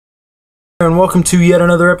And welcome to yet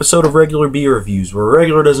another episode of Regular Beer Reviews, where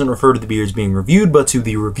regular doesn't refer to the beers being reviewed, but to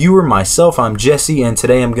the reviewer, myself. I'm Jesse, and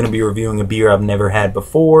today I'm going to be reviewing a beer I've never had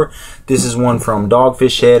before. This is one from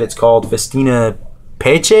Dogfish Head. It's called Festina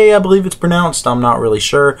Peche, I believe it's pronounced. I'm not really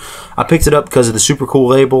sure. I picked it up because of the super cool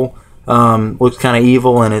label. Looks kind of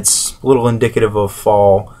evil, and it's a little indicative of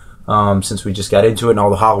fall, since we just got into it, and all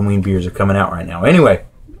the Halloween beers are coming out right now. Anyway,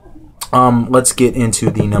 let's get into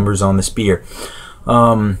the numbers on this beer.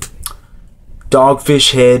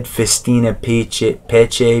 Dogfish Head Festina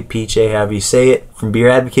Peche, however you say it, from Beer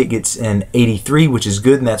Advocate gets an 83, which is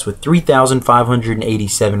good, and that's with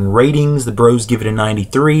 3,587 ratings. The Bros give it a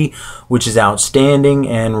 93, which is outstanding,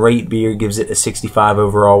 and Rate Beer gives it a 65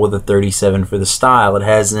 overall with a 37 for the style. It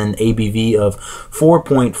has an ABV of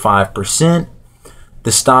 4.5%.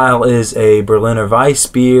 The style is a Berliner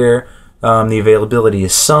Weissbier. The availability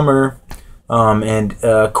is summer. And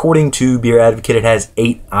according to Beer Advocate, it has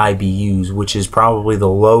 8 IBUs, which is probably the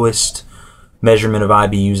lowest measurement of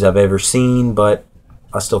IBUs I've ever seen, but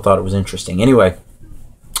I still thought it was interesting. Anyway,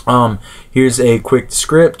 here's a quick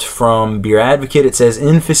script from Beer Advocate. It says,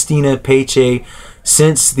 in Festina Peche,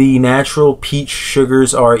 since the natural peach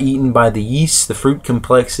sugars are eaten by the yeast, the fruit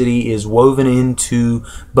complexity is woven into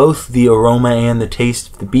both the aroma and the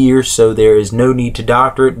taste of the beer, so there is no need to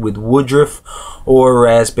doctor it with woodruff or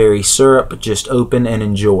raspberry syrup. Just open and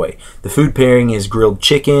enjoy. The food pairing is grilled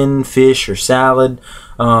chicken, fish, or salad.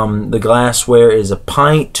 The glassware is a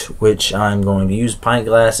pint, which I'm going to use pint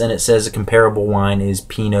glass, and it says a comparable wine is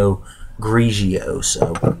Pinot Grigio.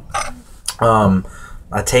 So,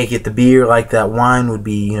 I take it the beer, like that wine, would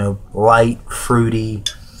be, light, fruity,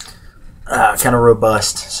 kind of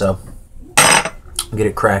robust. So, get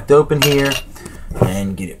it cracked open here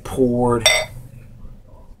and get it poured.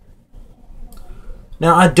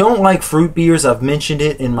 Now, I don't like fruit beers. I've mentioned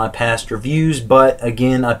it in my past reviews, but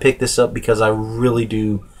again, I picked this up because I really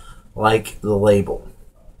do like the label.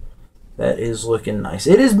 That is looking nice.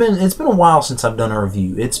 It's been a while since I've done a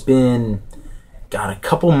review. It's been, a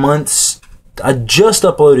couple months. I just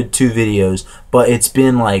uploaded 2 videos, but it's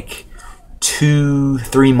been like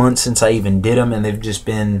 2-3 months since I even did them, and they've just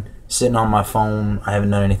been sitting on my phone. I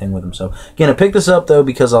haven't done anything with them. So again, I picked this up though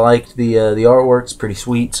because I liked the artwork. It's pretty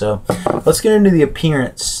sweet. So let's get into the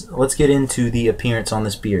appearance. Let's get into the appearance on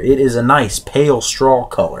this beer. It is a nice pale straw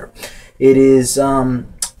color. It is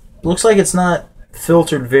looks like it's not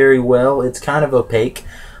filtered very well. It's kind of opaque.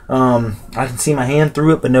 I can see my hand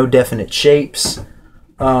through it, but no definite shapes.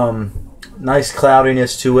 Nice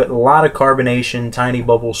cloudiness to it. A lot of carbonation, tiny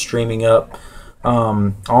bubbles streaming up.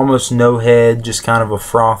 Almost no head, just kind of a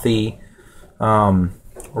frothy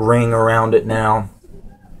ring around it now.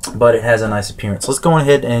 But it has a nice appearance. Let's go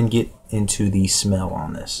ahead and get into the smell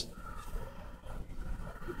on this.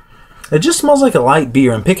 It just smells like a light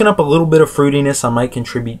beer. I'm picking up a little bit of fruitiness. I might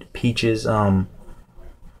contribute peaches.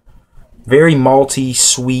 Very malty,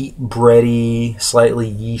 sweet, bready, slightly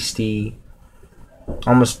yeasty,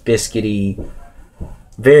 almost biscuity.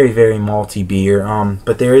 Very, very malty beer.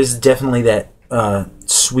 But there is definitely that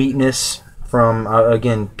sweetness from,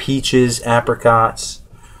 again, peaches, apricots.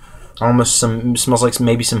 Almost smells like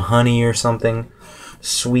maybe some honey or something.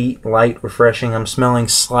 Sweet, light, refreshing. I'm smelling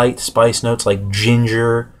slight spice notes like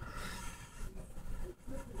ginger.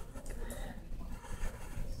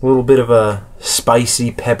 A little bit of a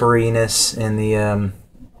spicy pepperiness in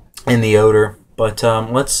the odor. But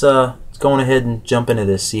let's go on ahead and jump into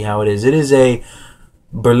this, see how it is. It is a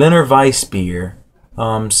Berliner Weissbier.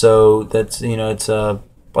 So that's, it's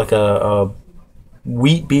like a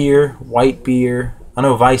wheat beer, white beer. I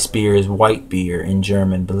know Weissbier is white beer in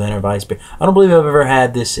German, Berliner Weissbier. I don't believe I've ever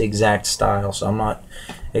had this exact style, so I'm not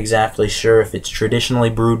exactly sure if it's traditionally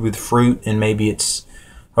brewed with fruit, and maybe it's,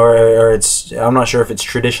 I'm not sure if it's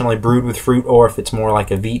traditionally brewed with fruit or if it's more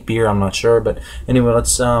like a wheat beer. I'm not sure, but anyway,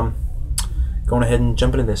 let's go on ahead and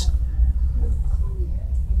jump into this.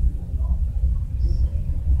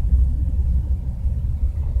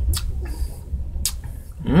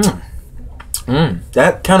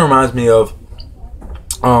 That kind of reminds me of,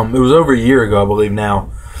 it was over a year ago, I believe now,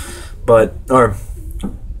 or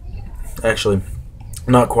actually,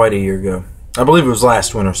 not quite a year ago. I believe it was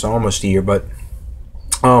last winter, so almost a year, but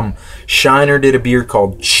Shiner did a beer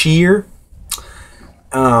called Cheer,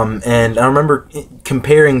 and I remember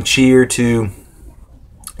comparing Cheer,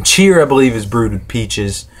 I believe, is brewed with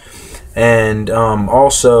peaches. And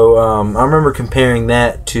also, I remember comparing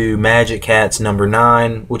that to Magic Cat's Number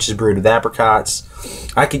 9, which is brewed with apricots.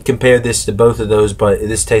 I could compare this to both of those, but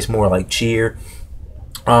this tastes more like Cheer.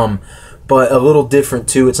 But a little different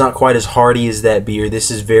too. It's not quite as hearty as that beer.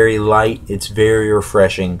 This is very light. It's very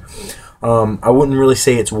refreshing. I wouldn't really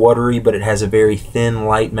say it's watery, but it has a very thin,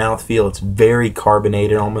 light mouthfeel. It's very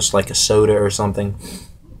carbonated, almost like a soda or something.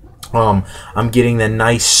 I'm getting the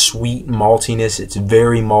nice sweet maltiness. It's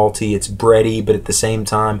very malty, it's bready, but at the same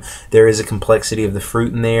time there is a complexity of the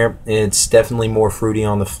fruit in there. It's definitely more fruity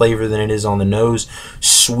on the flavor than it is on the nose.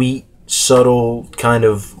 Sweet, subtle, kind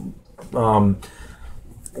of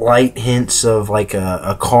light hints of like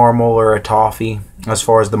a caramel or a toffee as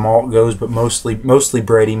far as the malt goes, but mostly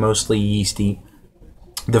bready, mostly yeasty.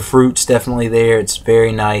 The fruit's definitely there. It's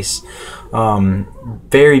very nice,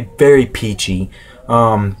 very peachy.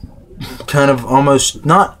 Kind of almost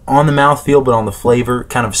not on the mouthfeel, but on the flavor,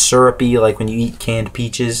 kind of syrupy, like when you eat canned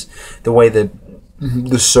peaches. The way the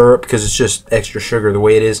syrup, because it's just extra sugar, the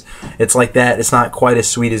way it is, it's like that. It's not quite as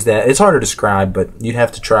sweet as that. It's hard to describe, but you'd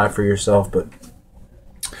have to try for yourself. But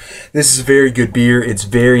this is a very good beer. It's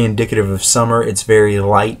very indicative of summer. It's very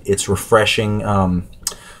light. It's refreshing. A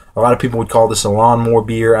lot of people would call this a lawnmower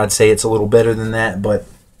beer. I'd say it's a little better than that, but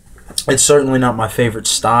it's certainly not my favorite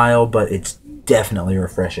style, but it's definitely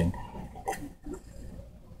refreshing.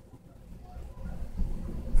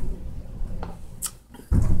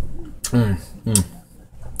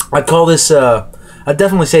 I'd call this, I'd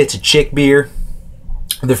definitely say it's a chick beer.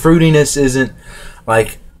 The fruitiness isn't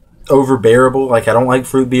like overbearable. Like, I don't like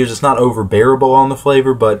fruit beers. It's not overbearable on the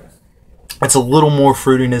flavor, but it's a little more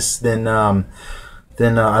fruitiness than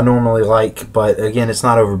I normally like. But again, it's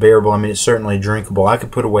not overbearable. I mean, it's certainly drinkable. I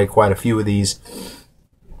could put away quite a few of these.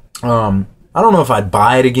 I don't know if I'd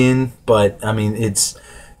buy it again, but I mean, it's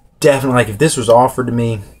definitely, like, if this was offered to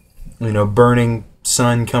me, you know, burning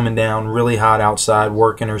sun coming down, really hot outside,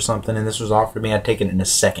 working or something, and this was offered to me, I'd take it in a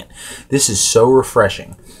second. This is so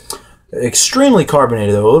refreshing. Extremely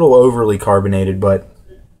carbonated, though, a little overly carbonated, but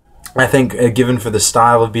I think given for the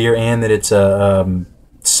style of beer and that it's a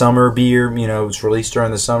summer beer, you know, it's released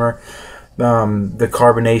during the summer, the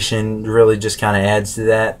carbonation really just kind of adds to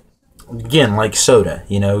that. Again, like soda,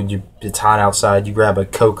 you know, it's hot outside, you grab a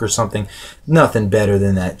Coke or something, nothing better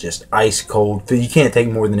than that, just ice cold. You can't take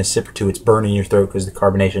more than a sip or two, it's burning your throat because of the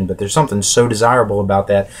carbonation, but there's something so desirable about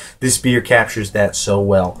that. This beer captures that so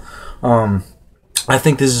well. I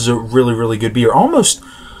think this is a really, really good beer. Almost,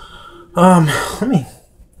 let me...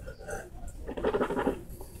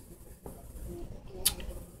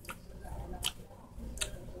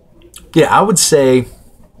 Yeah, I would say,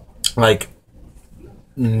 like,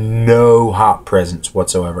 no hop presence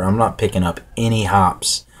whatsoever. I'm not picking up any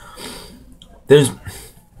hops. There's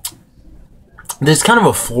kind of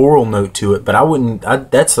a floral note to it, but I wouldn't.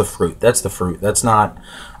 That's the fruit. That's the fruit. That's not.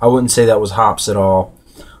 I wouldn't say that was hops at all.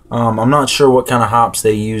 I'm not sure what kind of hops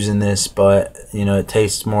they use in this, but you know, it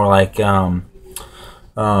tastes more like you know,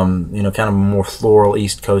 kind of a more floral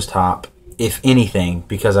East Coast hop, if anything,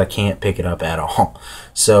 because I can't pick it up at all.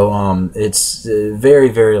 So it's very,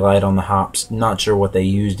 very light on the hops. Not sure what they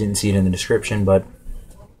used. Didn't see it in the description, but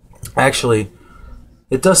actually,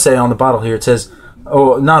 it does say on the bottle here. It says,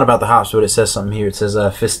 oh, not about the hops, but it says something here. It says,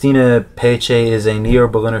 Festina Peche is a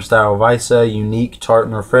Neo-Berliner style Weisse, unique, tart,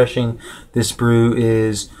 and refreshing. This brew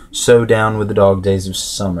is so down with the dog days of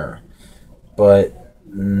summer. But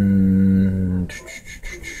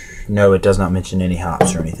no, it does not mention any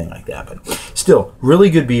hops or anything like that. But still, really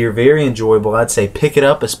good beer, very enjoyable. I'd say pick it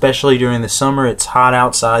up, especially during the summer. It's hot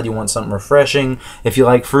outside. You want something refreshing. If you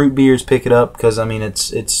like fruit beers, pick it up because, I mean,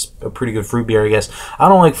 it's a pretty good fruit beer, I guess. I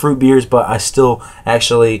don't like fruit beers, but I still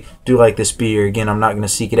actually do like this beer. Again, I'm not going to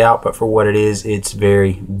seek it out, but for what it is, it's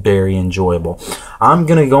very, very enjoyable. I'm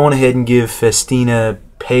going to go on ahead and give Festina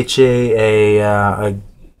Peche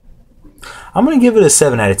I'm going to give it a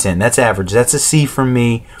 7 out of 10. That's average. That's a C from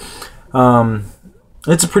me.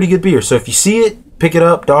 It's a pretty good beer. So if you see it, pick it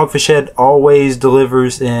up. Dogfish Head always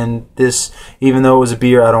delivers, and this, even though it was a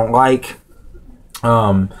beer I don't like,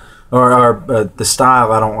 or the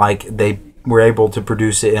style I don't like, they were able to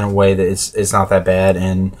produce it in a way that it's not that bad,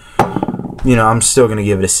 and you know, I'm still going to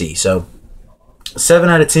give it a C. So 7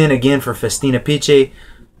 out of 10 again for Festina Peche,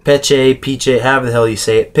 however the hell you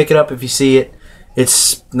say it. Pick it up if you see it.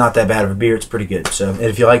 It's not that bad of a beer. It's pretty good. So, and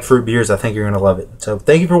if you like fruit beers, I think you're going to love it. So,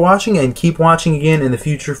 thank you for watching, and keep watching again in the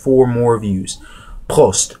future for more reviews.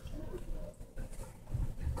 Prost.